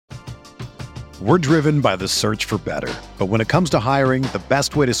We're driven by the search for better. But when it comes to hiring, the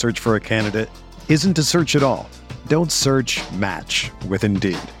best way to search for a candidate isn't to search at all. Don't search, match with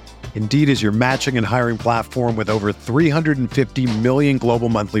Indeed. Indeed is your matching and hiring platform with over 350 million global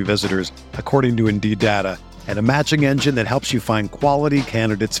monthly visitors, according to Indeed data, and a matching engine that helps you find quality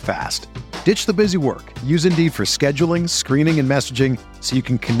candidates fast. Ditch the busy work. Use Indeed for scheduling, screening, and messaging so you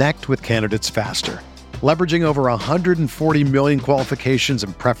can connect with candidates faster. Leveraging over 140 million qualifications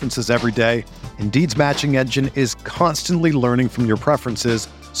and preferences every day, Indeed's matching engine is constantly learning from your preferences,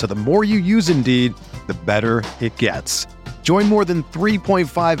 so the more you use Indeed, the better it gets. Join more than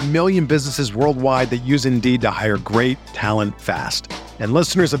 3.5 million businesses worldwide that use Indeed to hire great talent fast. And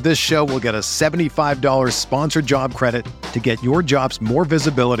listeners of this show will get a $75 sponsored job credit to get your jobs more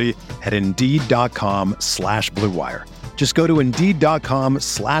visibility at Indeed.com/Blue Wire. Just go to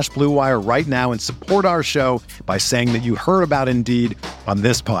Indeed.com/Blue Wire right now and support our show by saying that you heard about Indeed on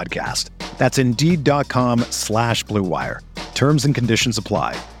this podcast. That's Indeed.com/Blue Wire. Terms and conditions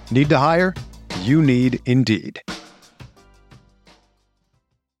apply. Need to hire? You need Indeed.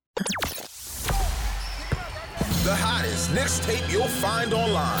 The hottest Knicks tape you'll find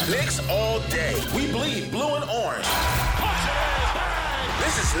online. Knicks all day. We bleed blue and orange.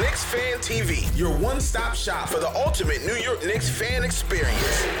 This is Knicks Fan TV, your one-stop shop for the ultimate New York Knicks fan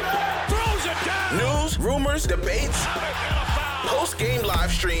experience. Throws it down. News, rumors, debates, post-game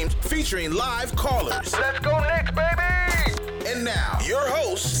live streams featuring live callers. Let's go Knicks, baby! And now, your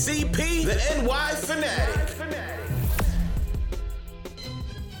host, CP, the NY Fanatic.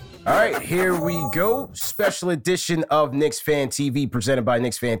 All right, here we go. Special edition of Knicks Fan TV presented by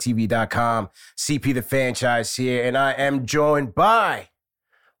KnicksFanTV.com. CP the franchise here, and I am joined by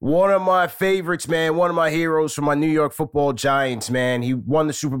one of my favorites, man, one of my heroes from my New York Football Giants, man. He won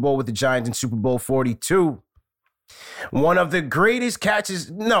the Super Bowl with the Giants in Super Bowl 42. One of the greatest catches,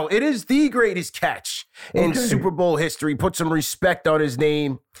 no, it is the greatest catch in Super Bowl history. Put some respect on his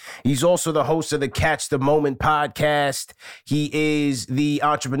name. He's also the host of the Catch the Moment podcast. He is the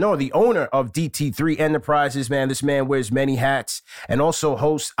entrepreneur, the owner of DT3 Enterprises, man. This man wears many hats and also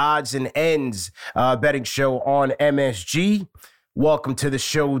hosts Odds and Ends betting show on MSG. Welcome to the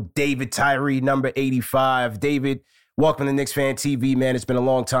show, David Tyree, number 85. David, welcome to Knicks Fan TV, man. It's been a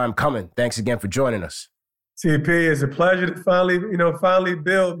long time coming. Thanks again for joining us. CP, it's a pleasure to finally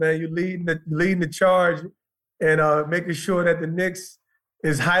build, man. You're leading the charge and making sure that the Knicks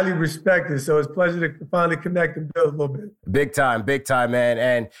is highly respected. So it's a pleasure to finally connect and build a little bit. Big time, man.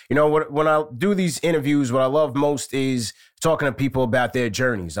 And you know what? When I do these interviews, what I love most is talking to people about their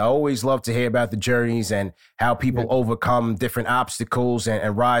journeys. I always love to hear about the journeys and how people overcome different obstacles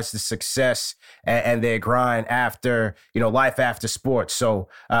and rise to success and their grind after, life after sports. So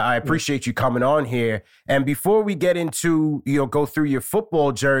I appreciate you coming on here. And before we get into, go through your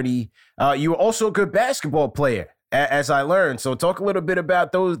football journey, you were also a good basketball player, as I learned. So talk a little bit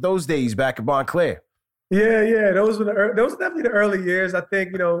about those days back at Montclair. Yeah. Those were definitely the early years. I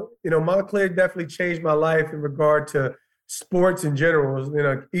think, Montclair definitely changed my life in regard to sports in general.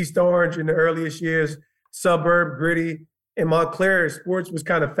 East Orange in the earliest years, suburb, gritty. In Montclair, sports was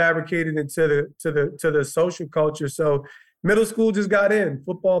kind of fabricated into the social culture. So middle school just got in.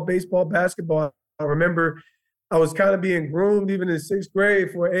 Football, baseball, basketball. I remember I was kind of being groomed even in sixth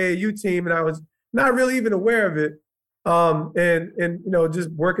grade for an AAU team, and I was not really even aware of it. And just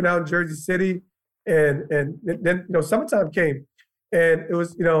working out in Jersey City. And then, summertime came. And it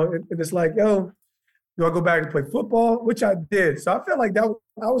was, and it's like, do I go back and play football? Which I did. So I felt like I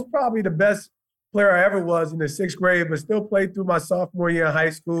was probably the best player I ever was in the sixth grade, but still played through my sophomore year in high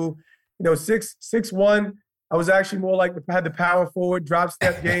school. 6'1", I was actually more like had the power forward, drop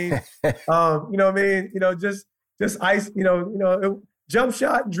step game. Just ice, jump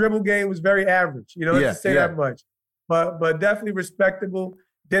shot, dribble game was very average, to say that much. But definitely respectable,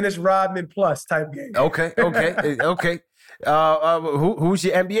 Dennis Rodman plus type game. Okay. Who's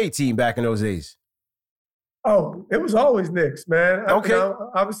your NBA team back in those days? Oh, it was always Knicks, man. Okay.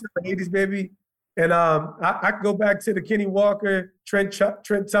 Obviously the 80s, baby. And I could go back to the Kenny Walker, Trent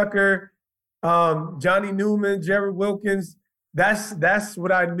Tucker, Johnny Newman, Jerry Wilkins. That's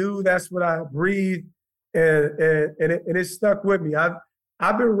what I knew. That's what I breathed. And it stuck with me.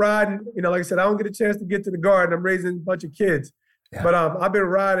 I've been riding, like I said, I don't get a chance to get to the Garden. I'm raising a bunch of kids. Yeah. But I've been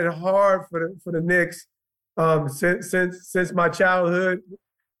riding hard for the Knicks since my childhood.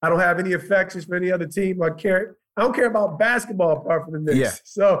 I don't have any affections for any other team. I don't care about basketball apart from the Knicks. Yeah.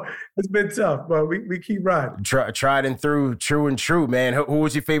 So it's been tough, but we keep riding. Tried and through, true and true, man. Who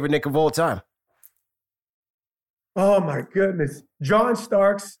was your favorite Knick of all time? Oh my goodness, John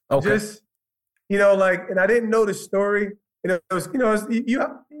Starks. Okay. Just and I didn't know the story. It was,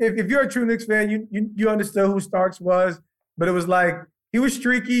 if you're a true Knicks fan, you understood who Starks was, but it was like he was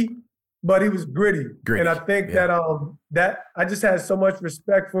streaky, but he was gritty. And I think that I just had so much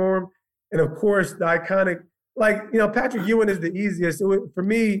respect for him. And of course, the iconic, Patrick Ewing is the easiest. For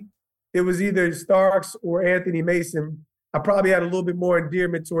me, it was either Starks or Anthony Mason. I probably had a little bit more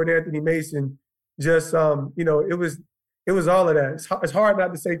endearment toward Anthony Mason. Just it was all of that. It's hard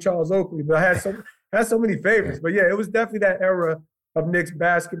not to say Charles Oakley, but I had so many favorites. But yeah, it was definitely that era of Knicks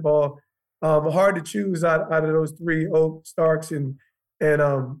basketball. Hard to choose out of those three: Oak, Starks, and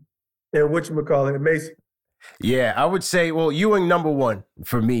whatchamacallit, and Mason. Yeah, I would say, well, Ewing number one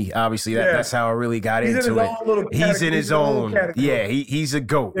for me. Obviously, that's how I really got into it. He's in his own. Yeah, he's a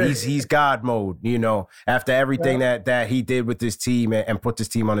GOAT. Yeah. He's God mode. After everything that he did with this team and put this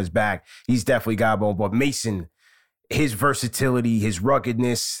team on his back, he's definitely God mode. But Mason, his versatility, his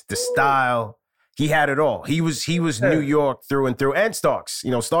ruggedness, the style. He had it all. He was New York through and through. And Starks.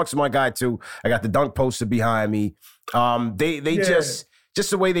 Starks is my guy too. I got the dunk poster behind me. They just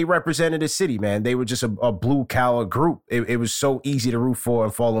the way they represented the city, man. They were just a blue-collar group. It was so easy to root for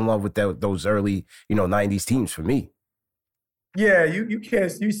and fall in love with those early, 90s teams for me. Yeah, you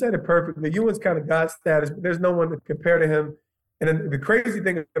can't. You said it perfectly. Ewing's kind of God status, but there's no one to compare to him. And then the crazy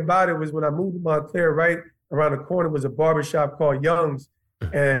thing about it was when I moved to Montclair, right around the corner was a barbershop called Young's.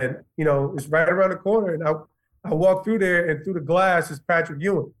 And, it's right around the corner. And I walked through there, and through the glass is Patrick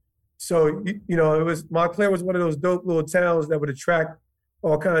Ewing. So, Montclair was one of those dope little towns that would attract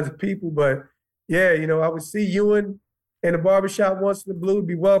all kinds of people. But yeah, I would see Ewing in the barbershop once in the blue,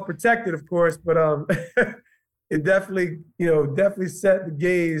 be well protected, of course, but it definitely set the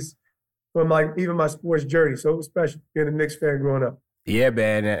gaze from even my sports journey. So it was special being a Knicks fan growing up. Yeah,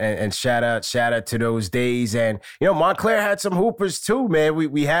 man, and shout out to those days. And Montclair had some hoopers too, man.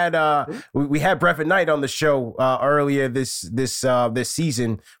 We had Brevin Knight on the show earlier this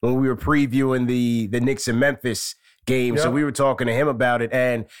season when we were previewing the Knicks in Memphis game. Yep. So we were talking to him about it.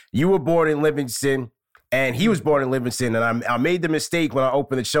 And you were born in Livingston, and he was born in Livingston. And I made the mistake when I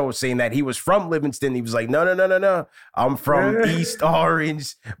opened the show saying that he was from Livingston. He was like, no. I'm from East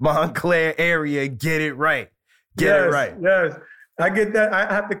Orange, Montclair area. Get it right. Get it right. Yes. I get that.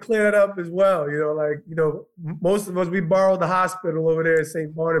 I have to clear that up as well. Most of us, we borrowed the hospital over there at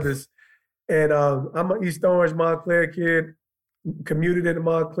St. Barnabas. And I'm an East Orange, Montclair kid. Commuted into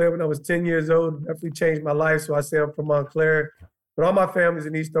Montclair when I was 10 years old. Definitely changed my life. So I say I'm from Montclair. But all my family's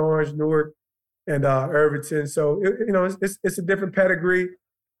in East Orange, Newark, and Irvington. So, it's a different pedigree.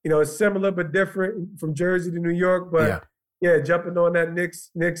 It's similar but different from Jersey to New York. But, jumping on that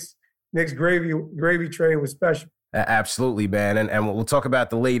Knicks gravy train was special. Absolutely, man. And we'll talk about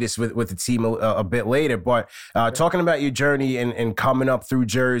the latest with the team a bit later. But talking about your journey and coming up through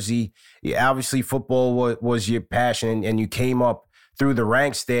Jersey, obviously football was your passion, and you came up through the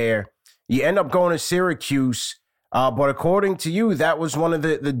ranks there. You end up going to Syracuse, but according to you, that was one of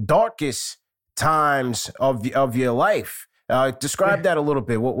the darkest times of your life. Describe that a little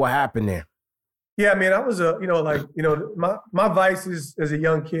bit. What happened there? Yeah, I mean, I was my vices as a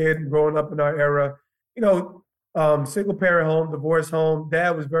young kid growing up in our era, single parent home, divorce home.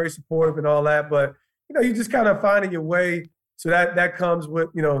 Dad was very supportive and all that, but you just kind of finding your way. So that comes with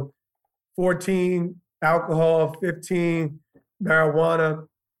 14 alcohol, 15 marijuana,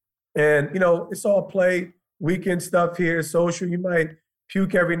 and it's all play, weekend stuff here, social. You might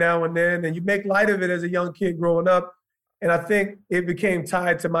puke every now and then, and you make light of it as a young kid growing up. And I think it became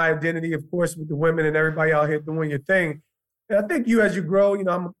tied to my identity, of course, with the women and everybody out here doing your thing. And I think as you grow,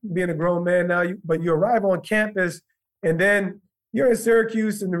 I'm being a grown man now, but you arrive on campus and then you're in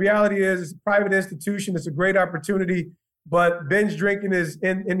Syracuse, and the reality is it's a private institution. It's a great opportunity, but binge drinking is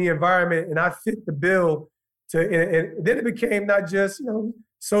in the environment, and I fit the bill and then it became not just,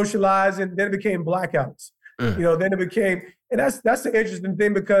 socializing, then it became blackouts. Then it became, and that's the interesting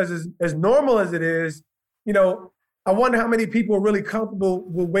thing, because as normal as it is, I wonder how many people are really comfortable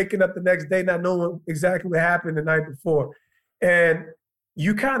with waking up the next day not knowing exactly what happened the night before. And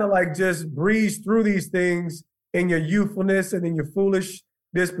you kind of just breeze through these things in your youthfulness and in your foolish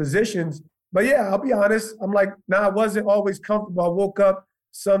dispositions. But yeah, I'll be honest. I'm I wasn't always comfortable. I woke up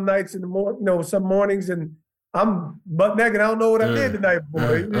some nights in the morning, some mornings, and I'm butt naked. I don't know what I did the night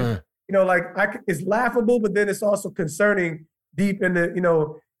before. It's laughable, but then it's also concerning deep in the,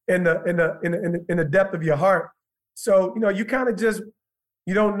 in the depth of your heart. So, you kind of just,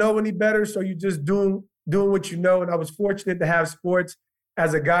 you don't know any better. So you just doing what you know. And I was fortunate to have sports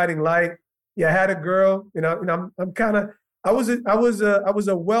as a guiding light. Yeah, I had a girl, I'm kind of, I was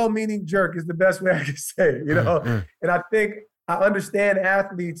a well-meaning jerk is the best way I can say, and I think I understand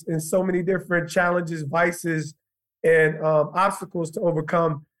athletes in so many different challenges, vices, and obstacles to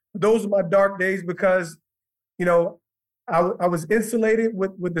overcome. those were my dark days because, you know, I was insulated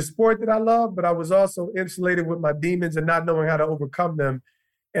with the sport that I love, but I was also insulated with my demons and not knowing how to overcome them.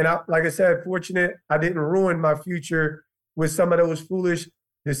 And like I said, fortunate I didn't ruin my future with some of those foolish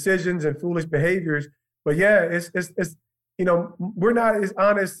decisions and foolish behaviors. But yeah, it's you know, we're not as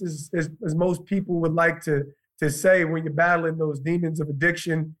honest as most people would like to say when you're battling those demons of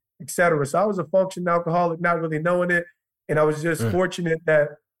addiction, et cetera. So I was a functioning alcoholic, not really knowing it. And I was just fortunate that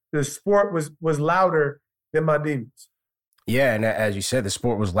the sport was louder than my demons. Yeah, and as you said, the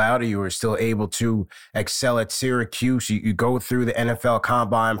sport was louder. You were still able to excel at Syracuse. You go through the NFL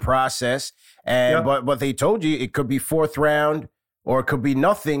Combine process, and but they told you it could be 4th round or it could be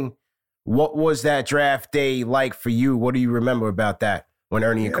nothing. What was that draft day like for you? What do you remember about that when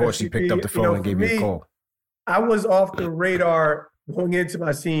Ernie Accorsi picked up the phone and gave you a call? I was off the radar going into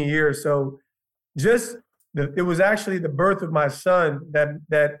my senior year, so it was actually the birth of my son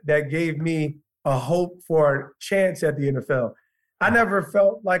that gave me a hope for a chance at the NFL. I never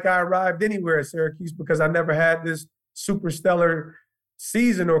felt like I arrived anywhere at Syracuse because I never had this super stellar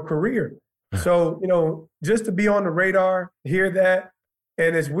season or career. So, you know, just to be on the radar, hear that,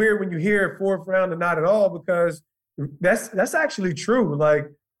 and it's weird when you hear 4th round and not at all because that's actually true. Like,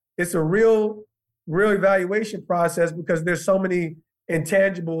 it's a real evaluation process because there's so many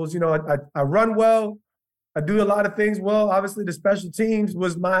intangibles. You know, I run well. I do a lot of things well. Obviously, the special teams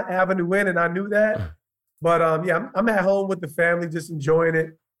was my avenue in, and I knew that. But, I'm at home with the family, just enjoying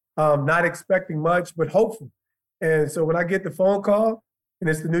it, not expecting much, but hopeful. And so when I get the phone call and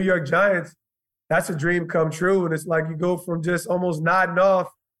it's the New York Giants, that's a dream come true. And it's like you go from just almost nodding off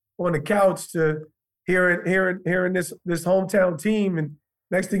on the couch to hearing this hometown team. And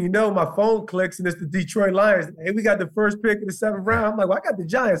next thing you know, my phone clicks and it's the Detroit Lions. Hey, we got the first pick of the 7th round. I'm like, well, I got the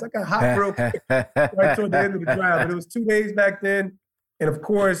Giants. I got hot real quick right toward the end of the draft. But it was 2 days back then. And of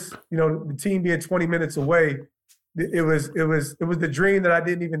course, you know, the team being 20 minutes away, it was the dream that I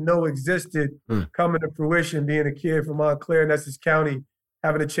didn't even know existed coming to fruition, being a kid from Montclair in Essex County,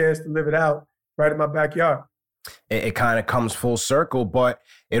 having a chance to live it out right in my backyard. It kind of comes full circle, but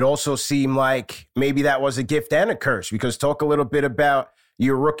it also seemed like maybe that was a gift and a curse, because talk a little bit about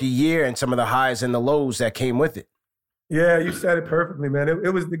your rookie year and some of the highs and the lows that came with it. Yeah, you said it perfectly, man.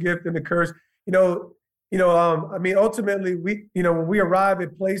 It was the gift and the curse. I mean, ultimately, when we arrive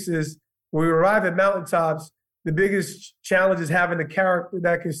at places, when we arrive at mountaintops, the biggest challenge is having a character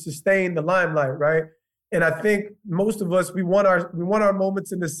that can sustain the limelight, right? And I think most of us, we want our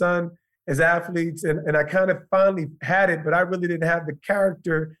moments in the sun as athletes, and I kind of finally had it, but I really didn't have the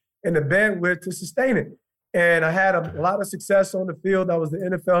character and the bandwidth to sustain it. And I had a lot of success on the field. I was the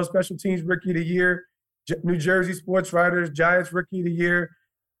NFL Special Teams Rookie of the Year, New Jersey Sports Writers, Giants Rookie of the Year.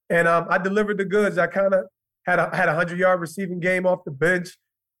 And I delivered the goods. I kind of had a 100-yard receiving game off the bench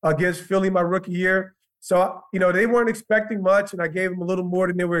against Philly my rookie year. So, they weren't expecting much, and I gave them a little more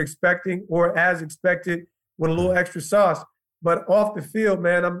than they were expecting, or as expected, with a little extra sauce. But off the field,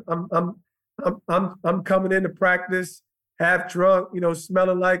 man, I'm coming into practice half drunk,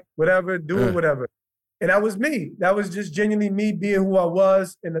 smelling like whatever, doing whatever. And that was me. That was just genuinely me being who I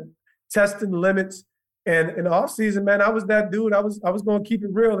was and testing the limits. And in the offseason, man, I was that dude. I was going to keep it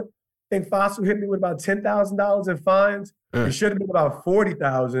real. I think Fossil hit me with about $10,000 in fines. It should have been about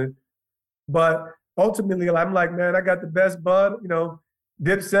 $40,000. But ultimately, I'm like, man, I got the best bud.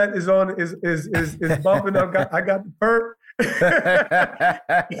 Dipset is bumping. I got the perp.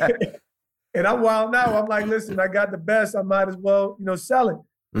 And I'm wild now. I'm like, listen, I got the best. I might as well, sell it.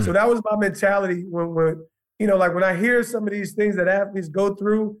 So that was my mentality when when I hear some of these things that athletes go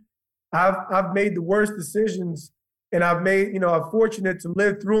through. I've made the worst decisions, and I'm fortunate to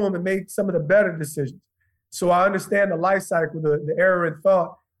live through them and make some of the better decisions. So I understand the life cycle, the error in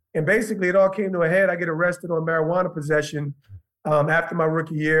thought. And basically it all came to a head. I get arrested on marijuana possession after my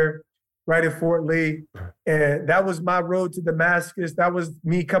rookie year, right at Fort Lee. And that was my road to Damascus. That was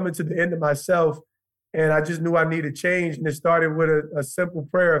me coming to the end of myself. And I just knew I needed change. And it started with a simple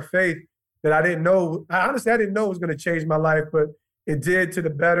prayer of faith that I didn't know. I didn't know it was going to change my life, but it did, to the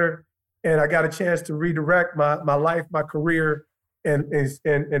better. And I got a chance to redirect my life, my career, and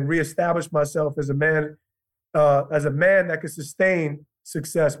reestablish myself as a man that could sustain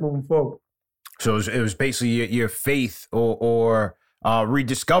success moving forward. So it was basically your faith or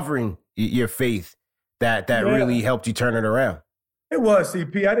rediscovering your faith that really helped you turn it around. It was,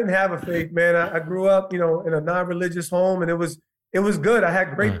 CP. I didn't have a faith, man. I grew up, in a non-religious home, and it was good. I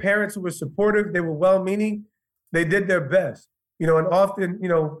had great parents who were supportive. They were well-meaning. They did their best. And often,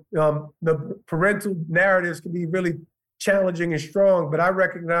 the parental narratives can be really challenging and strong, but I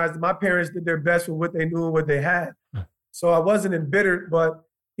recognized that my parents did their best with what they knew and what they had. So I wasn't embittered, but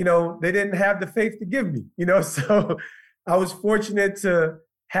they didn't have the faith to give me, So I was fortunate to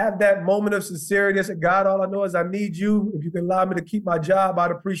have that moment of sincerity. I said, God, all I know is I need you. If you can allow me to keep my job,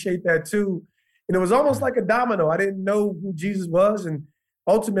 I'd appreciate that too. And it was almost like a domino. I didn't know who Jesus was. And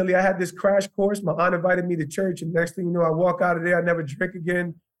ultimately, I had this crash course. My aunt invited me to church. And next thing you know, I walk out of there. I never drink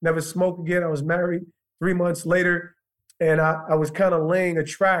again, never smoke again. I was married 3 months later. And I was kind of laying a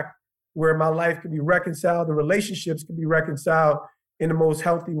track where my life could be reconciled, the relationships could be reconciled in the most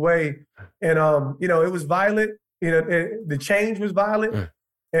healthy way. And, it was violent. The change was violent.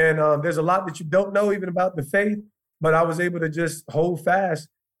 And there's a lot that you don't know even about the faith, but I was able to just hold fast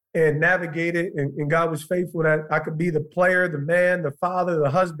and navigate it. And God was faithful that I could be the player, the man, the father,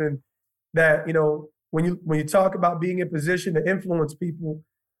 the husband that, when you talk about being in position to influence people,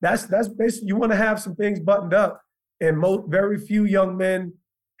 that's basically, you want to have some things buttoned up. And very few young men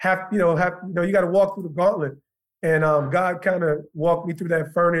you got to walk through the gauntlet. And God kind of walked me through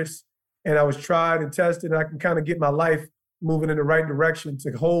that furnace, and I was tried and tested, and I can kind of get my life moving in the right direction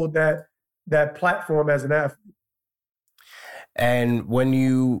to hold that platform as an athlete. And when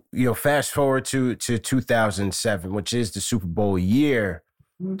you fast forward to 2007, which is the Super Bowl year,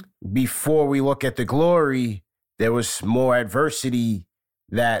 before we look at the glory, there was more adversity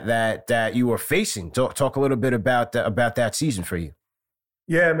that you were facing. Talk a little bit about that season for you.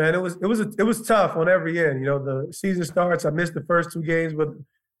 Yeah, man, it was tough on every end. The season starts. I missed the first 2 games with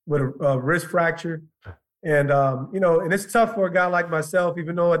a wrist fracture. And, and it's tough for a guy like myself,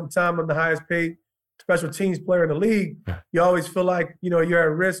 even though at the time I'm the highest paid special teams player in the league, you always feel like, you're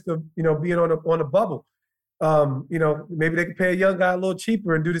at risk of, being on a bubble. Maybe they could pay a young guy a little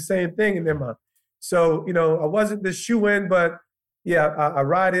cheaper and do the same thing in their mind. So, I wasn't the shoe-in, but yeah, I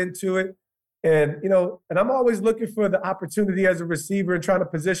ride into it. And, and I'm always looking for the opportunity as a receiver and trying to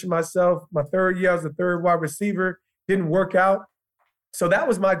position myself. My 3rd year, I was the 3rd wide receiver, didn't work out. So that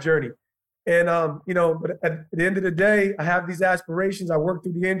was my journey. And, but at the end of the day, I have these aspirations. I work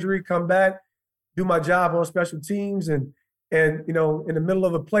through the injury, come back, do my job on special teams. And in the middle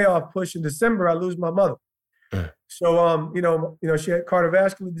of a playoff push in December, I lose my mother. So, she had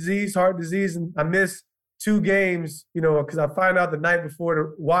cardiovascular disease, heart disease, and I missed 2 games, because I find out the night before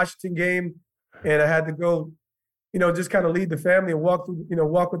the Washington game, and I had to go, just kind of lead the family and walk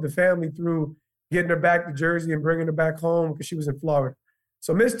with the family through getting her back to Jersey and bringing her back home because she was in Florida.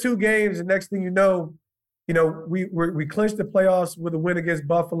 So missed 2 games, and next thing you know, we clinched the playoffs with a win against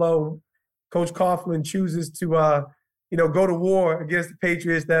Buffalo. Coach Coughlin chooses to, go to war against the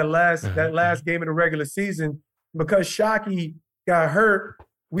Patriots that last game of the regular season. Because Shockey got hurt,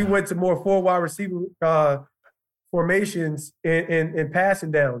 we went to more 4 wide receiver formations and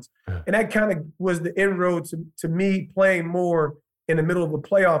passing downs, and that kind of was the inroad to me playing more in the middle of a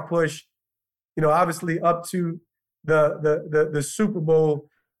playoff push. Obviously up to the Super Bowl,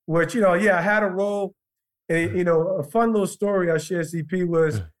 which, I had a role. And, a fun little story I shared, CP,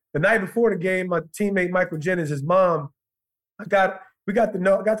 was the night before the game, my teammate Michael Jennings, his mom, I got to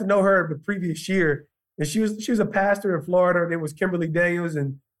know her the previous year. And she was a pastor in Florida. Her name was Kimberly Daniels.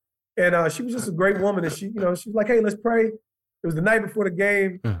 And she was just a great woman. And she was like, hey, let's pray. It was the night before the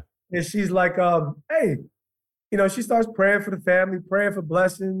game. And she's like, hey, she starts praying for the family, praying for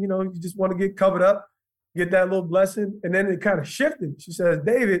blessing. You just want to get covered up, get that little blessing. And then it kind of shifted. She says,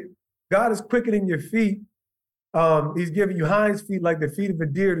 David, God is quickening your feet. He's giving you hinds feet like the feet of a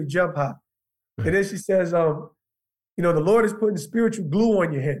deer to jump high. And then she says, the Lord is putting spiritual glue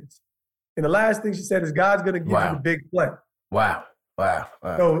on your hands. And the last thing she said is God's going to give you the big play. Wow.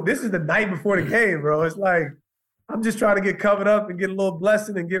 So this is the night before the game, bro. It's like, I'm just trying to get covered up and get a little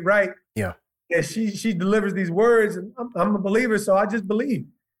blessing and get right. Yeah. And she delivers these words, and I'm a believer, so I just believe.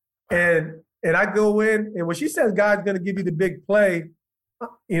 And I go in, and when she says God's going to give you the big play,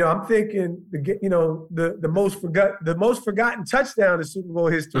 I'm thinking the most forgotten touchdown in Super Bowl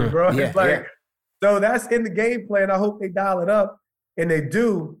history, bro. Yeah, it's like, so that's in the game plan. I hope they dial it up, and they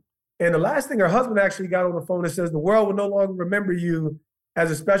do. And the last thing her husband actually got on the phone and says, the world will no longer remember you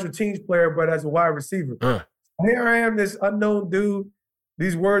as a special teams player, but as a wide receiver. Here I am, this unknown dude.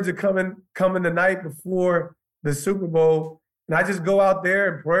 These words are coming the night before the Super Bowl. And I just go out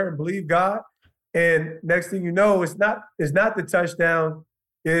there and pray and believe God. And next thing you know, it's not the touchdown.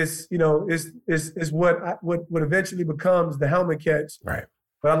 It's what eventually becomes the helmet catch. Right.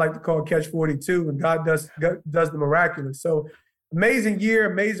 But I like to call catch 42, and God does the miraculous. So amazing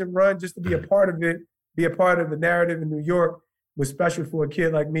year, amazing run, just to be a part of it, be a part of the narrative in New York was special for a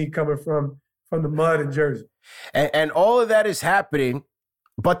kid like me coming from the mud in Jersey. And all of that is happening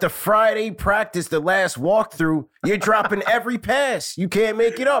But the Friday practice, the last walkthrough, you're dropping every pass. You can't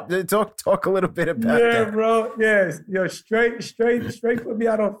make it up. Talk a little bit about that. Yeah, bro. Yes. Straight put me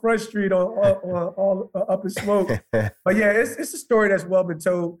out on Front Street on Up in Smoke. But yeah, it's a story that's well been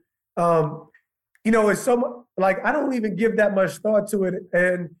told. It's so much, like, I don't even give that much thought to it.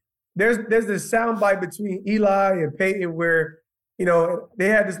 And there's this soundbite between Eli and Peyton where, they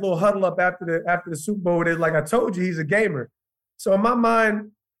had this little huddle up after the Super Bowl where they're like, I told you he's a gamer. So in my mind,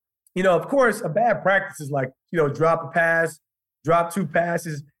 of course, a bad practice is like, drop a pass, drop 2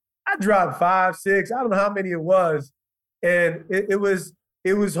 passes. I dropped 5, 6, I don't know how many it was. And it was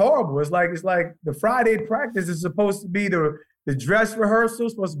horrible. It's like the Friday practice is supposed to be the dress rehearsal,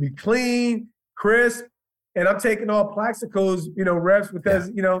 supposed to be clean, crisp. And I'm taking all Plaxico's, reps because,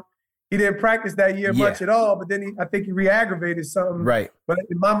 he didn't practice that year much at all, but then I think he re-aggravated something. Right. But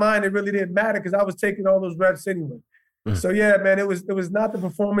in my mind, it really didn't matter because I was taking all those reps anyway. So yeah, man, it was not the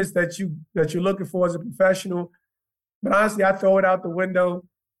performance that you're looking for as a professional. But honestly, I throw it out the window.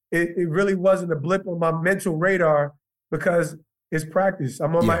 It really wasn't a blip on my mental radar because it's practice.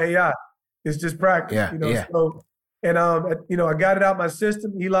 I'm on my AI. It's just practice. So, and I got it out my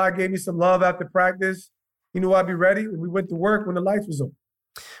system. Eli gave me some love after practice. He knew I'd be ready, and we went to work when the lights was on.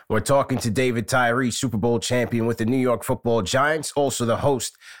 We're talking to David Tyree, Super Bowl champion with the New York Football Giants, also the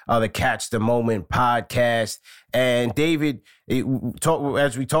host of the Catch the Moment podcast. And David,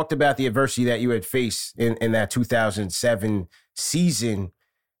 as we talked about the adversity that you had faced in that 2007 season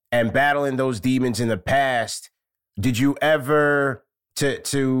and battling those demons in the past, did you ever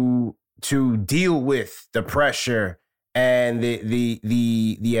to deal with the pressure and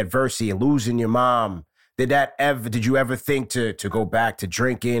the adversity and losing your mom? Did you ever think to go back to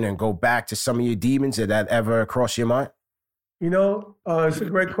drinking and go back to some of your demons? Did that ever cross your mind? It's a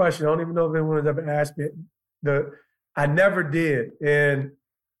great question. I don't even know if anyone has ever asked me. I never did. And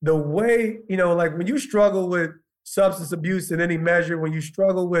the way, like when you struggle with substance abuse in any measure, when you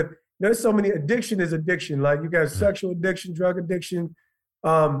struggle with, there's so many, addiction is addiction. Like you got sexual addiction, drug addiction,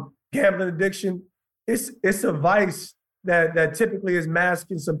 gambling addiction. It's a vice that typically is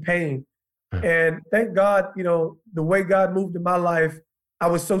masking some pain. And thank God, the way God moved in my life, I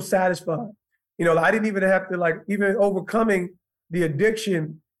was so satisfied. I didn't even have to even overcoming the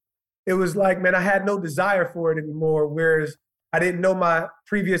addiction. It was like, man, I had no desire for it anymore. Whereas I didn't know my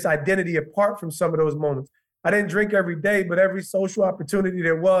previous identity apart from some of those moments. I didn't drink every day, but every social opportunity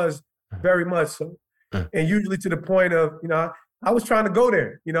there was, very much so. And usually to the point of, I was trying to go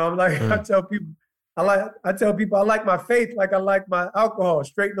there. I'm like, I tell people I like my faith like I like my alcohol,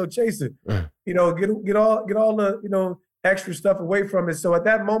 straight no chaser. Get all the extra stuff away from it. So at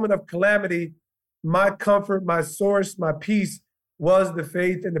that moment of calamity, my comfort, my source, my peace was the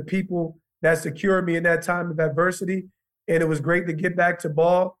faith and the people that secured me in that time of adversity. And it was great to get back to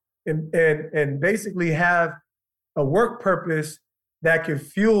ball and basically have a work purpose that could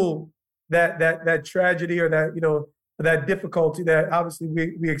fuel that tragedy or that difficulty that obviously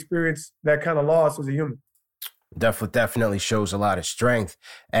we experience that kind of loss as a human. Definitely shows a lot of strength.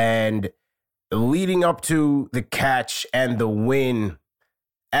 And leading up to the catch and the win,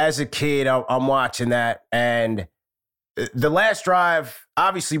 as a kid, I'm watching that. And the last drive,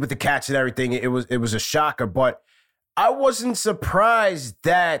 obviously with the catch and everything, it was a shocker. But I wasn't surprised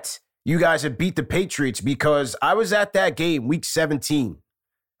that you guys had beat the Patriots because I was at that game, week 17,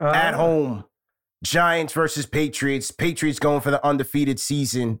 at home. Giants versus Patriots. Patriots going for the undefeated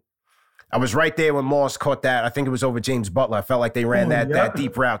season. I was right there when Moss caught that. I think it was over James Butler. I felt like they ran that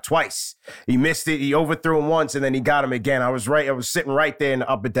deep route twice. He missed it. He overthrew him once, and then he got him again. I was sitting right there in the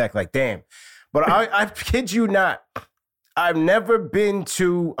upper deck like, damn. But I kid you not, I've never been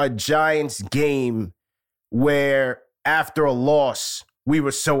to a Giants game where after a loss, we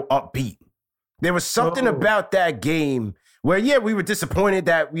were so upbeat. There was something about that game where, we were disappointed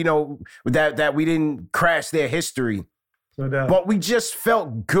that, that we didn't crash their history. No doubt. But we just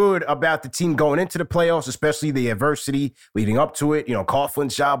felt good about the team going into the playoffs, especially the adversity leading up to it.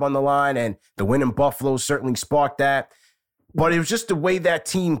 Coughlin's job on the line and the win in Buffalo certainly sparked that. But it was just the way that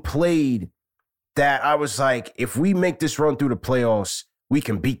team played that I was like, if we make this run through the playoffs, we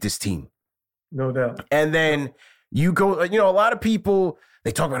can beat this team. No doubt. And then you go, a lot of people,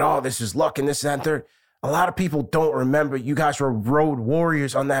 they talk about, this is luck and this and that and third. A lot of people don't remember you guys were road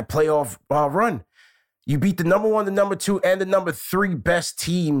warriors on that playoff run. You beat the number 1, the number 2, and the number 3 best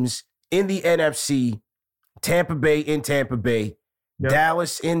teams in the NFC. Tampa Bay in Tampa Bay. Yep.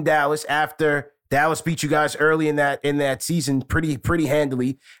 Dallas in Dallas after Dallas beat you guys early in that season pretty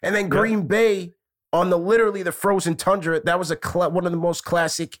handily. And then Green Bay on literally the frozen tundra. That was one of the most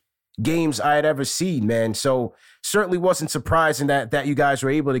classic games I had ever seen, man. So certainly wasn't surprising that you guys were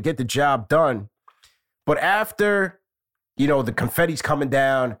able to get the job done. But after, the confetti's coming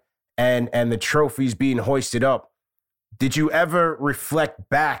down and the trophies being hoisted up, did you ever reflect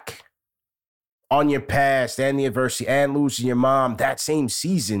back on your past and the adversity and losing your mom that same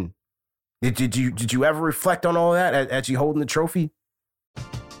season? Did you ever reflect on all that as you holding the trophy?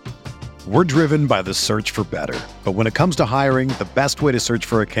 We're driven by the search for better. But when it comes to hiring, the best way to search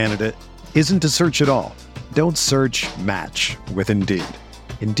for a candidate isn't to search at all. Don't search, match with Indeed.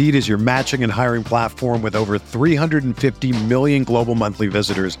 Indeed is your matching and hiring platform with over 350 million global monthly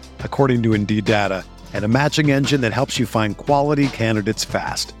visitors, according to Indeed data, and a matching engine that helps you find quality candidates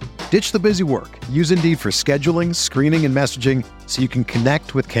fast. Ditch the busy work. Use Indeed for scheduling, screening, and messaging so you can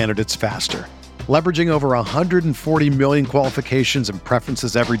connect with candidates faster. Leveraging over 140 million qualifications and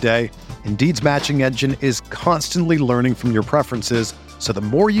preferences every day, Indeed's matching engine is constantly learning from your preferences, so the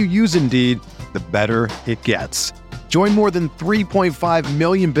more you use Indeed, the better it gets. Join more than 3.5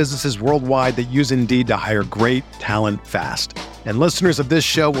 million businesses worldwide that use Indeed to hire great talent fast. And listeners of this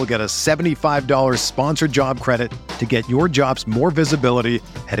show will get a $75 sponsored job credit to get your jobs more visibility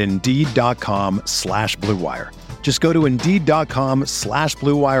at Indeed.com/Blue Wire. Just go to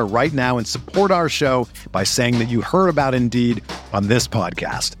Indeed.com/Blue Wire right now and support our show by saying that you heard about Indeed on this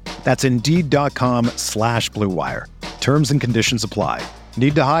podcast. That's Indeed.com/Blue Wire. Terms and conditions apply.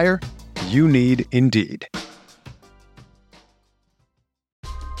 Need to hire? You need Indeed.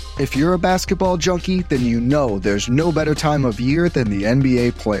 If you're a basketball junkie, then you know there's no better time of year than the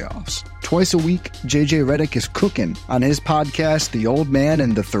NBA playoffs. Twice a week, JJ Redick is cooking on his podcast, The Old Man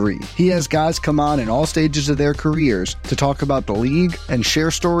and the Three. He has guys come on in all stages of their careers to talk about the league and share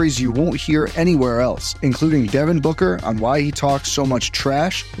stories you won't hear anywhere else, including Devin Booker on why he talks so much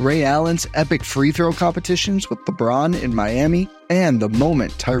trash, Ray Allen's epic free throw competitions with LeBron in Miami, and the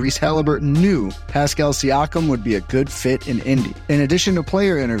moment Tyrese Halliburton knew Pascal Siakam would be a good fit in Indy. In addition to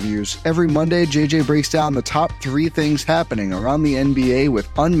player interviews, every Monday JJ breaks down the top 3 things happening around the NBA with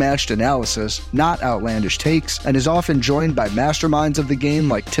unmatched analysis, not outlandish takes, and is often joined by masterminds of the game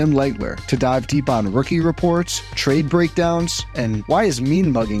like Tim Legler to dive deep on rookie reports, trade breakdowns, and why is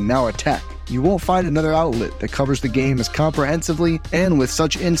mean mugging now a tech? You won't find another outlet that covers the game as comprehensively and with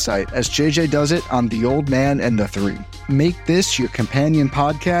such insight as JJ does it on The Old Man and the Three. Make this your companion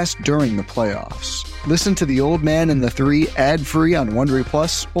podcast during the playoffs. Listen to The Old Man and the Three ad-free on Wondery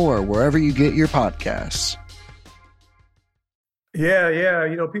Plus or wherever you get your podcasts. Yeah.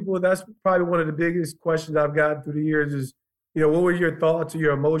 People, that's probably one of the biggest questions I've gotten through the years is, what were your thoughts or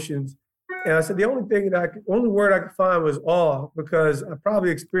your emotions? And I said, the only word I could find was awe, because I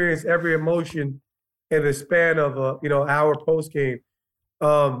probably experienced every emotion in the span of hour post game.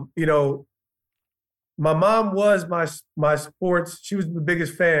 My mom was my sports. She was the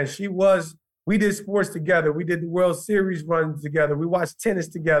biggest fan. We did sports together. We did the World Series runs together. We watched tennis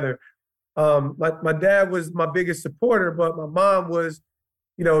together. My dad was my biggest supporter, but my mom was,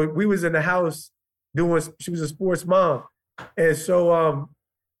 we was in the house she was a sports mom. And so,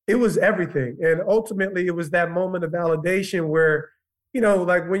 it was everything. And ultimately it was that moment of validation where,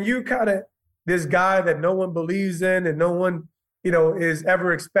 like when you kind of this guy that no one believes in and no one, is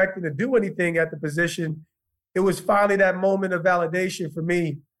ever expecting to do anything at the position, it was finally that moment of validation for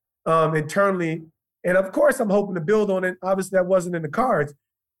me internally. And of course I'm hoping to build on it. Obviously that wasn't in the cards,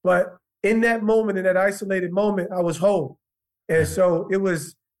 but in that moment, in that isolated moment, I was whole. And so it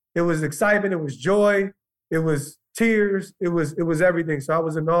was excitement, it was joy, it was tears, it was everything. So I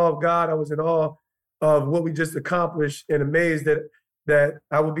was in awe of God. I was in awe of what we just accomplished and amazed that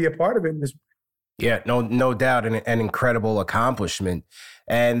I would be a part of it in this. Yeah, no doubt, an incredible accomplishment.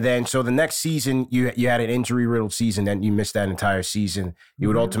 And then, so the next season, you had an injury-riddled season, and you missed that entire season. You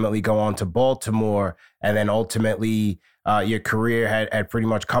would ultimately go on to Baltimore, and then ultimately your career had pretty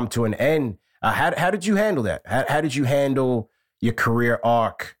much come to an end. How did you handle that? How did you handle your career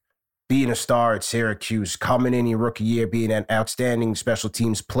arc, being a star at Syracuse, coming in your rookie year, being an outstanding special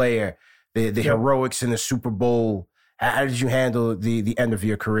teams player, the heroics in the Super Bowl? How did you handle the end of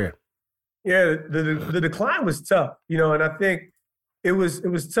your career? Yeah, the decline was tough, and I think it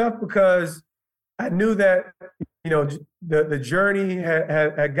was tough because I knew that, the journey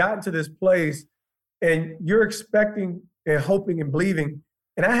had gotten to this place, and you're expecting and hoping and believing.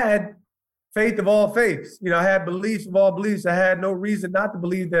 And I had faith of all faiths. I had beliefs of all beliefs. I had no reason not to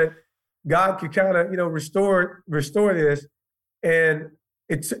believe that God could kind of, restore this. And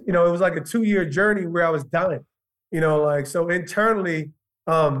it's, it was like a 2-year journey where I was dying, so internally,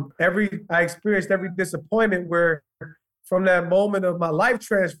 I experienced every disappointment where from that moment of my life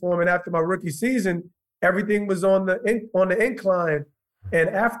transforming after my rookie season, everything was on the incline. And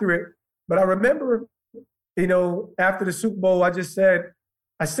after it, but I remember, after the Super Bowl, I said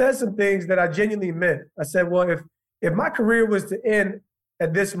some things that I genuinely meant. I said, well, if my career was to end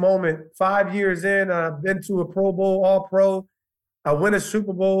at this moment, 5 years in, I've been to a Pro Bowl, All Pro, I win a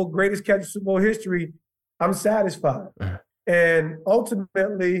Super Bowl, greatest catch in Super Bowl history, I'm satisfied. And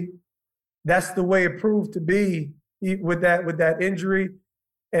ultimately, that's the way it proved to be with that injury.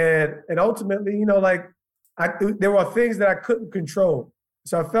 And ultimately, there were things that I couldn't control.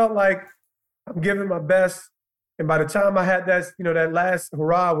 So I felt like I'm giving my best. And by the time I had that, that last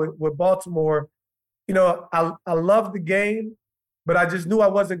hurrah with Baltimore, I loved the game, but I just knew I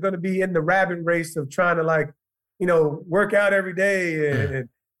wasn't going to be in the rabbit race of trying to work out every day and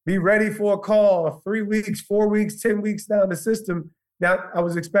be ready for a call 3 weeks, 4 weeks, 10 weeks down the system. Now I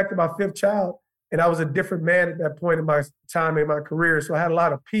was expecting my fifth child, and I was a different man at that point in my time in my career. So I had a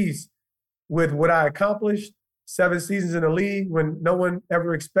lot of peace with what I accomplished, 7 seasons in the league when no one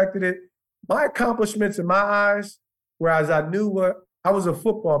ever expected it. My accomplishments in my eyes, whereas I knew I was a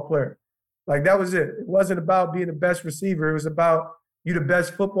football player. Like that was it. It wasn't about being the best receiver. It was about you the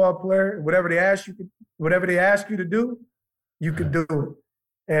best football player. Whatever they ask you to do, you could do it.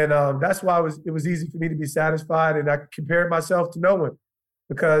 And that's why it was easy for me to be satisfied. And I compared myself to no one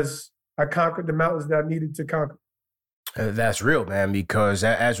because I conquered the mountains that I needed to conquer. That's real, man, because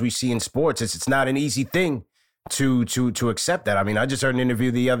as we see in sports, it's not an easy thing to accept that. I mean, I just heard an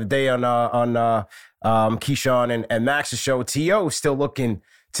interview the other day on Keyshawn and Max's show. T.O. still looking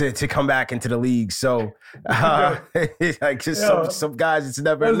to come back into the league. So, some guys, it's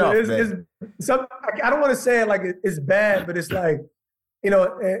never enough. I don't want to say it like it's bad, but it's like,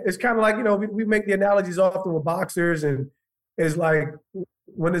 it's kind of like, we make the analogies often with boxers, and it's like,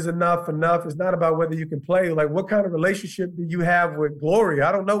 when is enough? It's not about whether you can play. Like, what kind of relationship do you have with glory?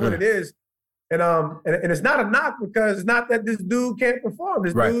 I don't know what it is. And it's not a knock because it's not that this dude can't perform.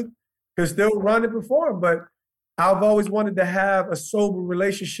 This dude can still run and perform. But I've always wanted to have a sober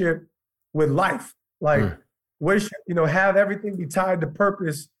relationship with life. Like, where should, have everything be tied to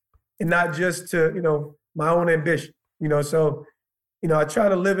purpose and not just to, my own ambition. So, I try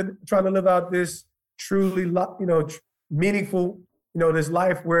to live out this truly, meaningful, this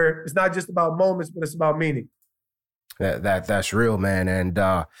life where it's not just about moments, but it's about meaning. That's real, man. And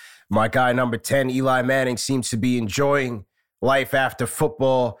my guy number 10, Eli Manning, seems to be enjoying life after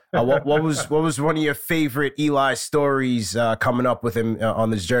football. What was one of your favorite Eli stories coming up with him on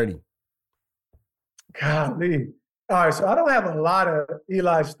this journey? Golly. All right, so I don't have a lot of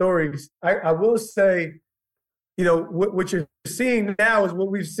Eli stories. I will say, what you're seeing now is what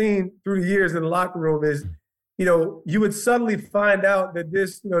we've seen through the years in the locker room is, you would suddenly find out that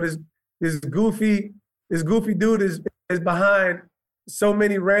this goofy dude is behind so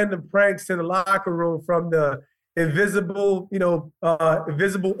many random pranks in the locker room, from the invisible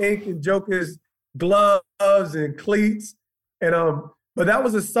ink in Joker's gloves and cleats. And but that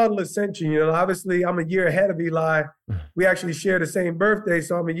was a subtle ascension. Obviously I'm a year ahead of Eli. We actually share the same birthday,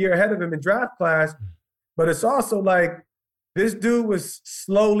 so I'm a year ahead of him in draft class. But it's also like this dude was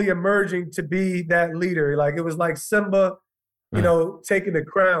slowly emerging to be that leader. Like it was like Simba, taking the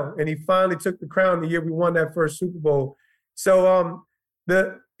crown, and he finally took the crown the year we won that first Super Bowl. So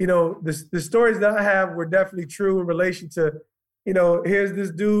the stories that I have were definitely true in relation to, here's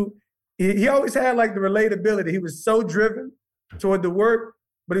this dude. He always had like the relatability. He was so driven toward the work,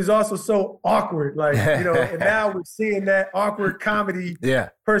 but he's also so awkward. Like, and now we're seeing that awkward comedy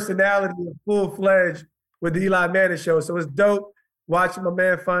personality full-fledged with the Eli Manning show. So it's dope watching my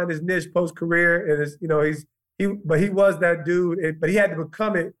man find his niche post-career. And it's, but he was that dude, but he had to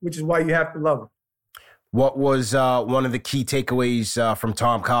become it, which is why you have to love him. What was one of the key takeaways from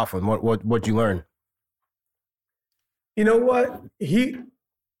Tom Coughlin? What'd you learn? You know what?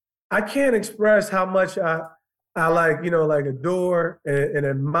 I can't express how much I adore and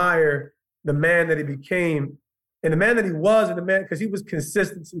admire the man that he became and the man that he was, and the man, because he was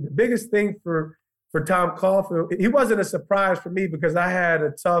consistency. The biggest thing for Tom Coughlin, he wasn't a surprise for me because I had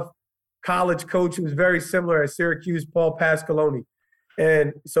a tough college coach who was very similar at Syracuse, Paul Pasqualoni.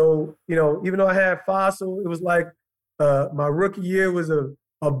 And so, even though I had Fossil, it was like my rookie year was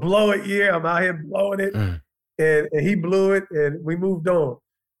a blow it year. I'm out here blowing it. And he blew it, and we moved on.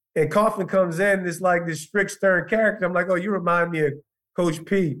 And Coughlin comes in, it's like this strict, stern character. I'm like, oh, you remind me of Coach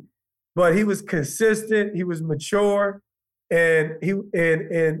P. But he was consistent, he was mature, and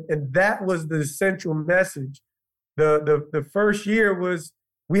that was the central message. The first year was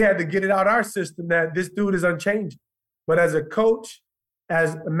we had to get it out our system that this dude is unchanging. But as a coach,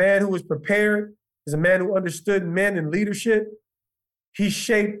 as a man who was prepared, as a man who understood men and leadership, he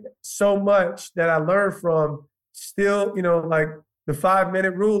shaped so much that I learned from. Still, the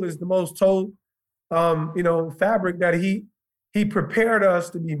 5-minute rule is the most told, fabric that he prepared us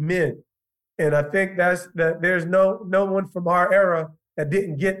to be men. And I think that there's no one from our era that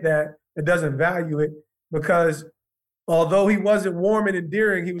didn't get that doesn't value it, because although he wasn't warm and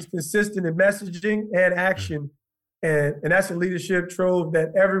endearing, he was consistent in messaging and action. And that's a leadership trove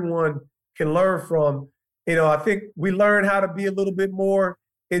that everyone can learn from. I think we learned how to be a little bit more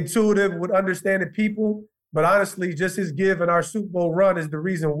intuitive with understanding people, but honestly, just his give in our Super Bowl run is the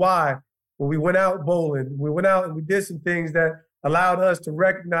reason why when we went out bowling, we went out and we did some things that allowed us to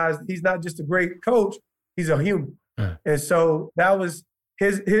recognize that he's not just a great coach, he's a human. And so that was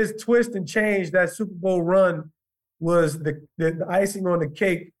his twist and change. That Super Bowl run was the icing on the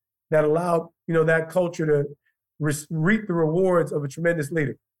cake that allowed, that culture to reap the rewards of a tremendous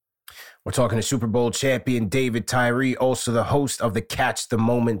leader. We're talking to Super Bowl champion David Tyree, also the host of the Catch the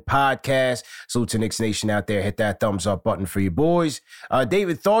Moment podcast. Salute to Knicks Nation out there. Hit that thumbs up button for you boys.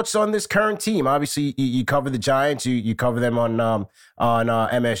 David, thoughts on this current team? Obviously, you cover the Giants. You cover them on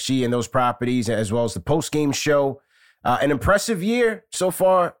MSG and those properties, as well as the post-game show. An impressive year so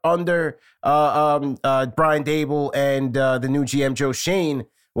far under Brian Daboll and the new GM Joe Schoen.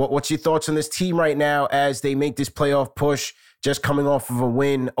 What's your thoughts on this team right now as they make this playoff push, just coming off of a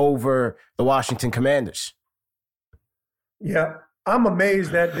win over the Washington Commanders? Yeah, I'm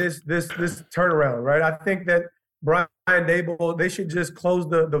amazed at this turnaround, right? I think that Brian Daboll, they should just close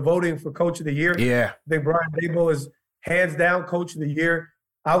the voting for Coach of the Year. Yeah. I think Brian Daboll is hands down Coach of the Year.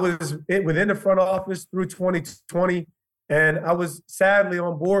 I was within the front office through 2020, and I was sadly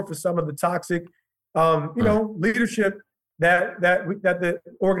on board for some of the toxic, leadership that the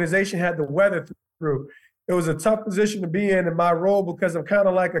organization had to weather through. It was a tough position to be in my role, because I'm kind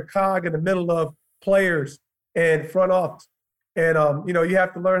of like a cog in the middle of players and front office. And, you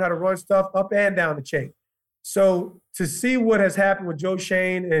have to learn how to run stuff up and down the chain. So to see what has happened with Joe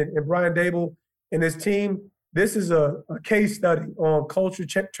Schoen and Brian Daboll and his team, this is a case study on culture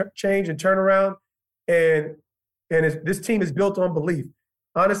change and turnaround. And this team is built on belief.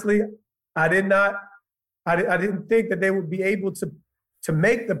 Honestly, I didn't think that they would be able to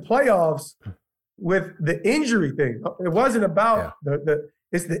make the playoffs with the injury thing. It wasn't about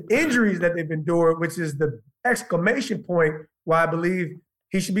it's the injuries that they've endured, which is the exclamation point why I believe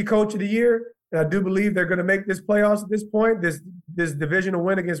he should be Coach of the Year. And I do believe they're going to make this playoffs at this point. This divisional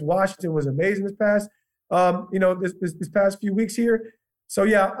win against Washington was amazing this past few weeks here. So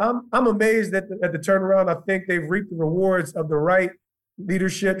yeah, I'm amazed at the turnaround. I think they've reaped the rewards of the right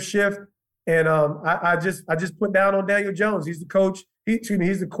leadership shift. And I just put down on Daniel Jones. He's the coach.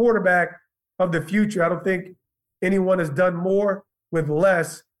 He's the quarterback of the future. I don't think anyone has done more with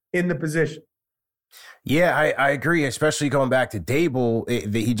less in the position. Yeah, I agree, especially going back to Daboll.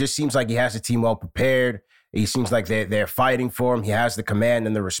 He just seems like he has the team well prepared. He seems like they're fighting for him. He has the command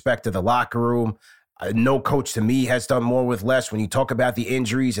and the respect of the locker room. No coach to me has done more with less. When you talk about the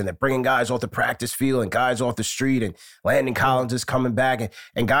injuries and they're bringing guys off the practice field and guys off the street, and Landon Collins is coming back,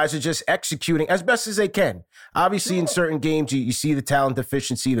 and guys are just executing as best as they can. Obviously, in certain games, you see the talent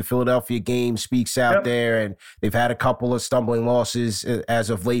deficiency. The Philadelphia game speaks out there, and they've had a couple of stumbling losses as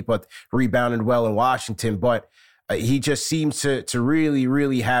of late, but rebounded well in Washington. But he just seems to really,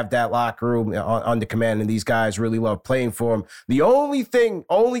 really have that locker room under command, and these guys really love playing for him. The only thing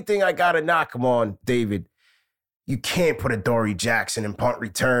I got to knock him on, David, you can't put Adoree Jackson in punt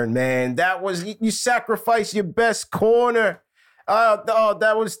return, man. You sacrificed your best corner.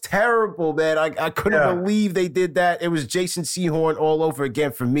 That was terrible, man. I couldn't believe they did that. It was Jason Sehorn all over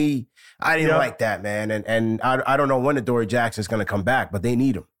again for me. I didn't like that, man. And I don't know when Adoree Jackson's going to come back, but they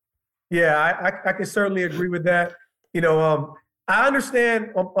need him. Yeah, I can certainly agree with that. I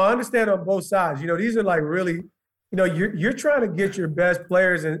understand on both sides. These are like really, you're trying to get your best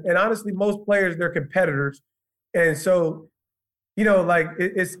players, and honestly, most players, they're competitors. And so,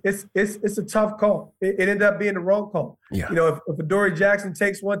 it's a tough call. It ended up being the wrong call. Yeah. If Adoree Jackson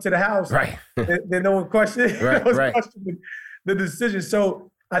takes one to the house, right, then no one questioned the decision. So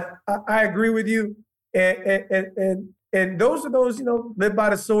I agree with you. And those are those, live by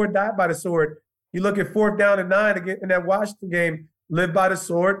the sword, die by the sword. You look at 4th down and 9 again in that Washington game, live by the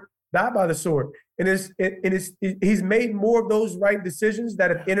sword, die by the sword. And he's made more of those right decisions that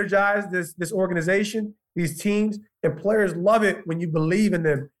have energized this organization, these teams, and players love it when you believe in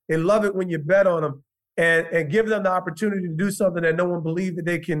them. They love it when you bet on them and give them the opportunity to do something that no one believed that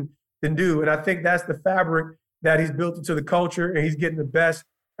they can do. And I think that's the fabric that he's built into the culture, and he's getting the best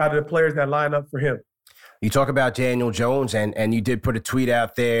out of the players that line up for him. You talk about Daniel Jones, and you did put a tweet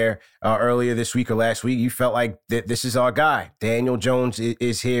out there earlier this week or last week. You felt like this is our guy. Daniel Jones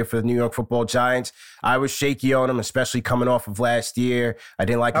is here for the New York Football Giants. I was shaky on him, especially coming off of last year. I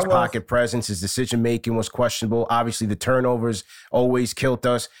didn't like his pocket presence. His decision-making was questionable. Obviously, the turnovers always killed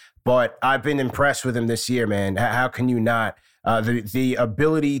us. But I've been impressed with him this year, man. How can you not? The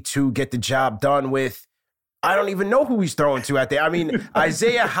ability to get the job done with, I don't even know who he's throwing to out there. I mean,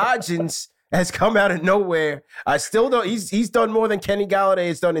 Isaiah Hodgins has come out of nowhere. I still don't. He's done more than Kenny Golladay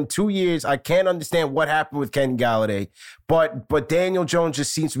has done in 2 years. I can't understand what happened with Kenny Golladay, but Daniel Jones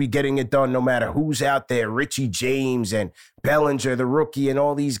just seems to be getting it done no matter who's out there. Richie James and Bellinger, the rookie, and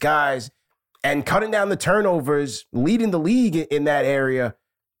all these guys, and cutting down the turnovers, leading the league in that area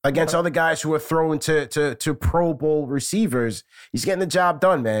against other guys who are throwing to Pro Bowl receivers. He's getting the job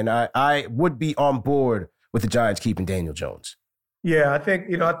done, man. I would be on board with the Giants keeping Daniel Jones. Yeah, I think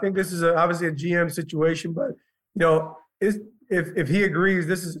this is obviously a GM situation, but if he agrees,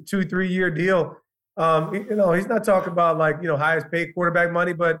 this is a 2-3 year deal. He's not talking about highest paid quarterback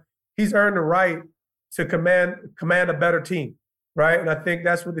money, but he's earned the right to command a better team, right? And I think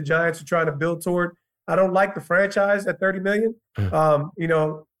that's what the Giants are trying to build toward. I don't like the franchise at $30 million.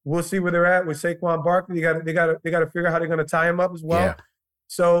 We'll see where they're at with Saquon Barkley. They got to figure out how they're going to tie him up as well. Yeah.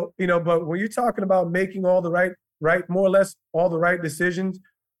 So but when you're talking about making all the right, more or less all the right decisions,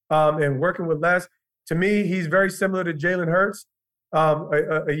 and working with less. To me, he's very similar to Jalen Hurts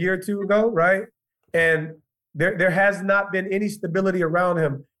a year or two ago, right? And there has not been any stability around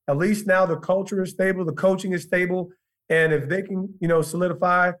him. At least now the culture is stable, the coaching is stable, and if they can,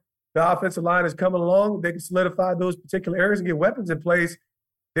 solidify the offensive line is coming along, they can solidify those particular areas and get weapons in place.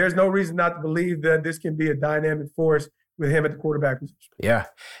 There's no reason not to believe that this can be a dynamic force with him at the quarterback position. Yeah.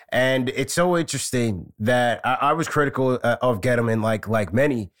 And it's so interesting that I was critical of Gettleman like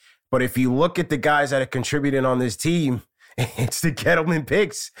many, but if you look at the guys that are contributing on this team, it's the Gettleman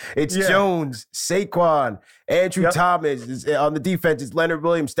picks. It's Jones, Saquon, Andrew Thomas. On the defense, it's Leonard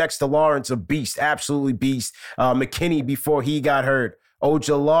Williams, Dexter Lawrence, a beast, absolutely beast. McKinney before he got hurt.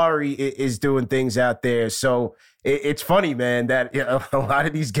 Ojulari is doing things out there. So it's funny, man, that a lot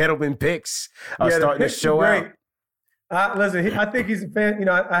of these Gettleman picks are starting to show out. Listen, I think he's a fan.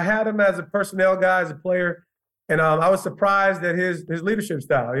 I had him as a personnel guy, as a player, and I was surprised at his leadership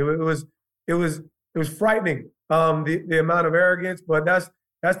style. It was frightening, the amount of arrogance. But that's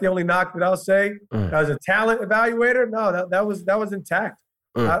the only knock that I'll say. As a talent evaluator, no, that was intact.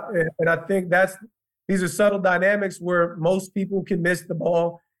 And I think these are subtle dynamics where most people can miss the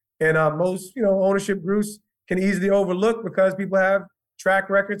ball, and most ownership groups can easily overlook because people have track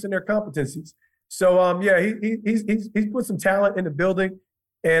records and their competencies. So, he's put some talent in the building.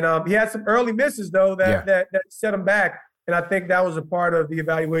 And he had some early misses, though, that set him back. And I think that was a part of the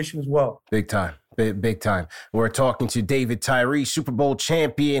evaluation as well. Big time. Big time. We're talking to David Tyree, Super Bowl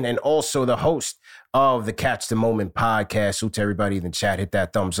champion, and also the host of the Catch the Moment podcast. So to everybody in the chat, hit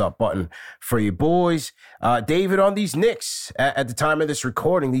that thumbs up button for you boys. David, on these Knicks, at the time of this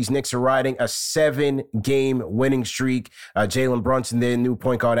recording, these Knicks are riding a 7-game winning streak. Jalen Brunson, their new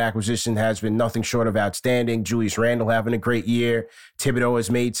point guard acquisition, has been nothing short of outstanding. Julius Randle having a great year. Thibodeau has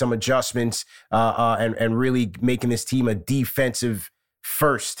made some adjustments and really making this team a defense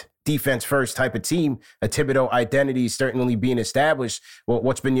first type of team. A Thibodeau identity is certainly being established. Well,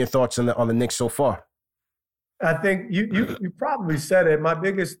 what's been your thoughts on the Knicks so far? I think you probably said it. My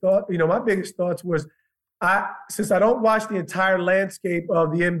biggest thoughts was, since I don't watch the entire landscape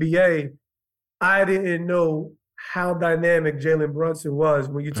of the NBA, I didn't know how dynamic Jalen Brunson was.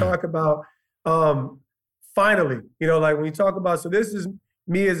 When you talk about finally, when you talk about, so this is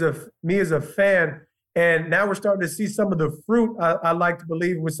me as a fan. And now we're starting to see some of the fruit, I like to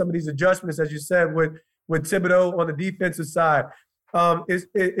believe, with some of these adjustments, as you said, with Thibodeau on the defensive side.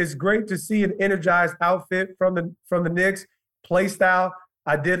 It's great to see an energized outfit from the Knicks play style.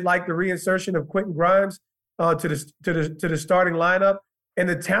 I did like the reinsertion of Quentin Grimes to the starting lineup, and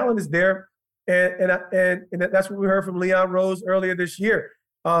the talent is there. And that's what we heard from Leon Rose earlier this year.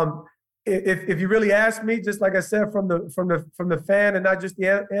 If you really ask me, just like I said, from the fan and not just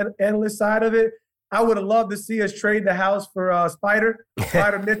the analyst side of it, I would have loved to see us trade the house for Spider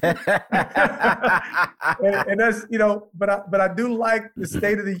Mitchell. and that's, but I do like the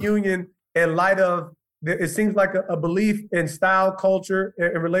State of the Union in light of, it seems like a belief in style, culture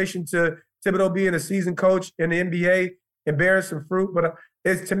in relation to Thibodeau being a seasoned coach in the NBA and bearing some fruit. But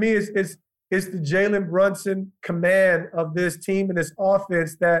to me, it's the Jalen Brunson command of this team and this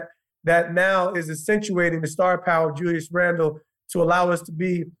offense that now is accentuating the star power of Julius Randle to allow us to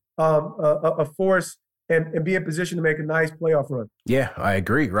be a force and be in position to make a nice playoff run. Yeah, I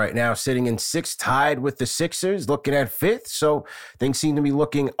agree. Right now, sitting in 6th, tied with the Sixers, looking at 5th. So things seem to be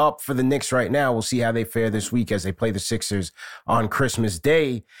looking up for the Knicks right now. We'll see how they fare this week as they play the Sixers on Christmas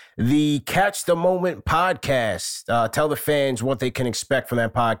Day. The Catch the Moment podcast. Tell the fans what they can expect from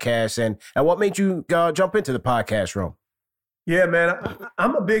that podcast and what made you jump into the podcast, Rome. Yeah, man,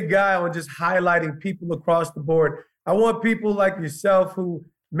 I'm a big guy on just highlighting people across the board. I want people like yourself who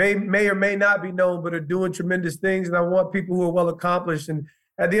may or may not be known, but are doing tremendous things. And I want people who are well accomplished. And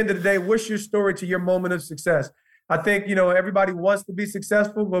at the end of the day, what's your story to your moment of success? I think, everybody wants to be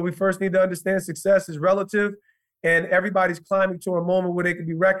successful, but we first need to understand success is relative. And everybody's climbing to a moment where they can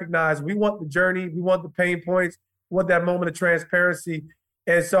be recognized. We want the journey. We want the pain points. We want that moment of transparency.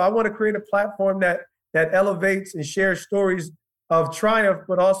 And so I want to create a platform that elevates and shares stories of triumph,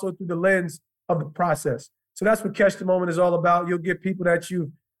 but also through the lens of the process. So that's what Catch the Moment is all about. You'll get people that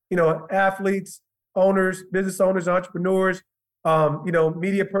athletes, owners, business owners, entrepreneurs,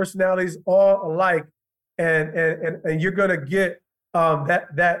 media personalities, all alike, and you're gonna get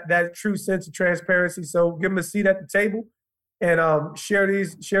that true sense of transparency. So give them a seat at the table, and share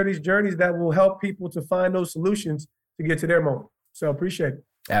these journeys that will help people to find those solutions to get to their moment. So appreciate it.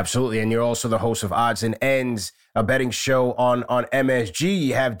 Absolutely. And you're also the host of Odds and Ends, a betting show on MSG.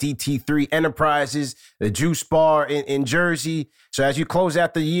 You have DT3 Enterprises, the Juice Bar in Jersey. So as you close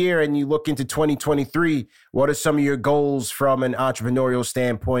out the year and you look into 2023, what are some of your goals from an entrepreneurial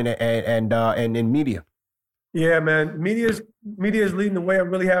standpoint and in media? Yeah, man. Media is leading the way.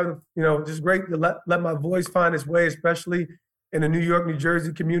 I'm really having, just great to let my voice find its way, especially in the New York, New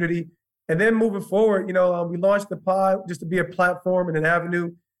Jersey community. And then moving forward, we launched the pod just to be a platform and an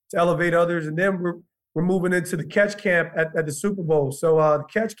avenue to elevate others. And then we're moving into the Catch Camp at the Super Bowl. So the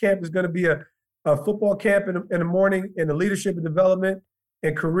Catch Camp is going to be a football camp in the morning, and the leadership and development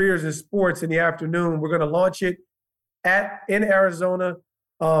and careers in sports in the afternoon. We're going to launch it in Arizona.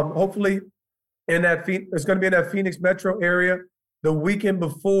 Hopefully, it's going to be in that Phoenix metro area the weekend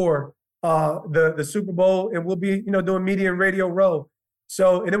before the Super Bowl, and we'll be doing Media and Radio Row.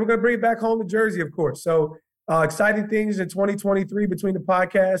 So, and then we're going to bring it back home to Jersey, of course. So exciting things in 2023 between the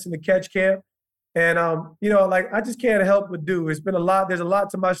podcast and the Catch Camp. And, I just can't help but do. It's been a lot. There's a lot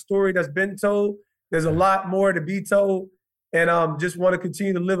to my story that's been told. There's a lot more to be told. And just want to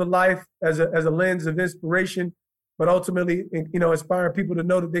continue to live a life as a lens of inspiration, but ultimately, inspire people to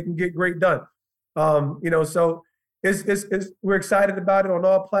know that they can get great done. So we're excited about it on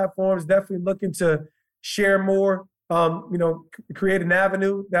all platforms, definitely looking to share more. Create an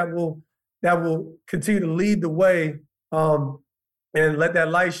avenue that will continue to lead the way, and let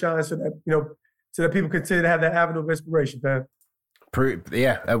that light shine so that people continue to have that avenue of inspiration, man.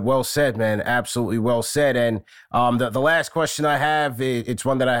 Yeah, well said, man. Absolutely well said. And the last question I have, it's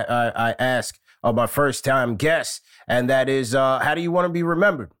one that I ask of my first time guests, and that is, how do you want to be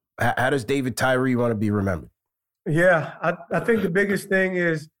remembered? How does David Tyree want to be remembered? Yeah, I think the biggest thing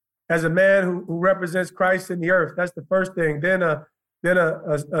is, as a man who represents Christ in the earth. That's the first thing. Then a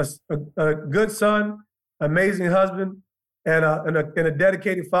good son, amazing husband, and a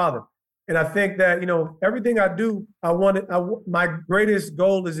dedicated father. And I think that everything I do, my greatest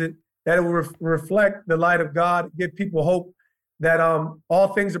goal is that it will reflect the light of God, give people hope that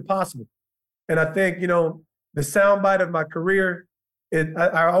all things are possible. And I think the soundbite of my career,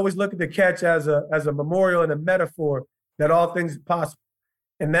 I always look at the Catch as a memorial and a metaphor that all things are possible.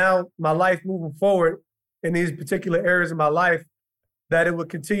 And now my life moving forward in these particular areas of my life, that it will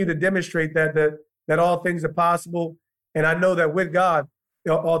continue to demonstrate that all things are possible. And I know that with God,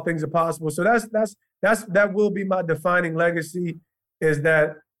 all things are possible. So that will be my defining legacy, is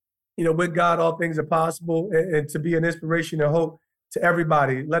that, with God, all things are possible, and to be an inspiration and hope to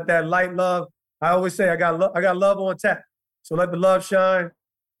everybody. Let that light, love. I always say I got love on tap. So let the love shine,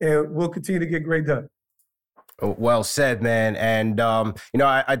 and we'll continue to get great done. Well said, man. And,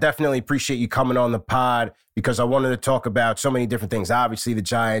 I definitely appreciate you coming on the pod, because I wanted to talk about so many different things. Obviously, the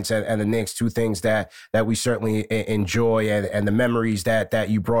Giants and the Knicks, two things that we certainly enjoy, and the memories that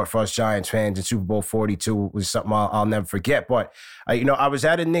you brought for us Giants fans in Super Bowl 42 was something I'll never forget. But, I was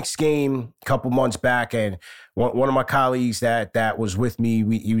at a Knicks game a couple months back, and one of my colleagues that was with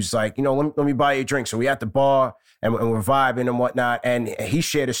me, he was like, let me buy you a drink. So we at the bar, and we're vibing and whatnot. And he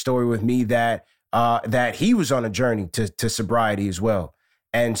shared a story with me that he was on a journey to sobriety as well.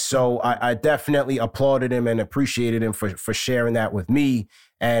 And so I definitely applauded him and appreciated him for sharing that with me.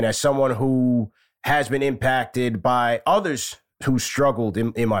 And as someone who has been impacted by others who struggled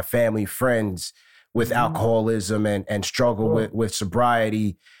in my family, friends with alcoholism and struggle with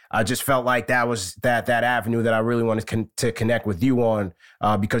sobriety, I just felt like that was that avenue that I really wanted to connect with you on,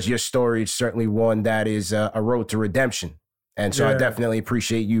 because your story is certainly one that is a road to redemption. And so I definitely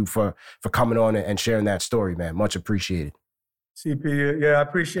appreciate you for coming on and sharing that story, man. Much appreciated. CP, I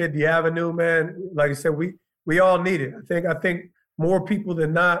appreciate the avenue, man. Like I said, we all need it. I think more people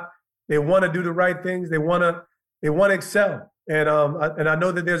than not, they want to do the right things. They want to excel. And I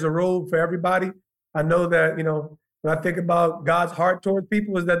know that there's a road for everybody. I know that, when I think about God's heart towards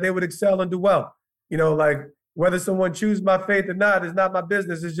people is that they would excel and do well. Like whether someone chooses my faith or not is not my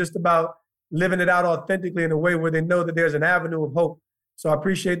business. It's just about living it out authentically in a way where they know that there's an avenue of hope. So I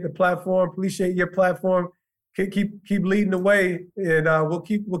appreciate the platform, appreciate your platform. Keep leading the way, and we'll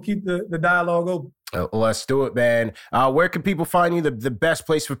keep the dialogue open. Let's do it, man. Where can people find you? The best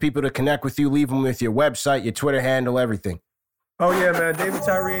place for people to connect with you? Leave them with your website, your Twitter handle, everything. Oh yeah, man.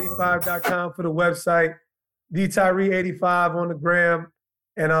 DavidTyree85.com for the website. DTyree85 on the gram,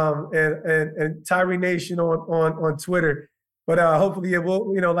 and Tyree Nation on Twitter. But hopefully it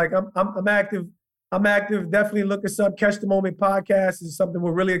will. I'm active. I'm active. Definitely look us up. Catch the Moment podcast is something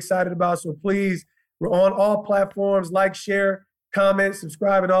we're really excited about. So please, we're on all platforms. Like, share, comment,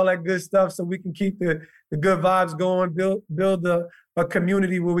 subscribe, and all that good stuff, so we can keep the good vibes going. Build a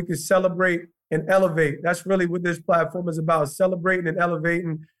community where we can celebrate and elevate. That's really what this platform is about: celebrating and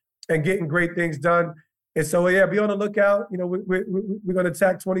elevating and getting great things done. And so, be on the lookout. We're going to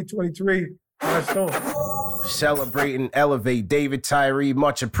attack 2023 on our storm. Celebrate and elevate. David Tyree,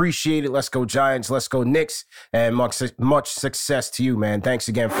 much appreciated. Let's go Giants. Let's go Knicks. And much success to you, man. Thanks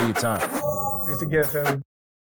again for your time. Thanks again, family.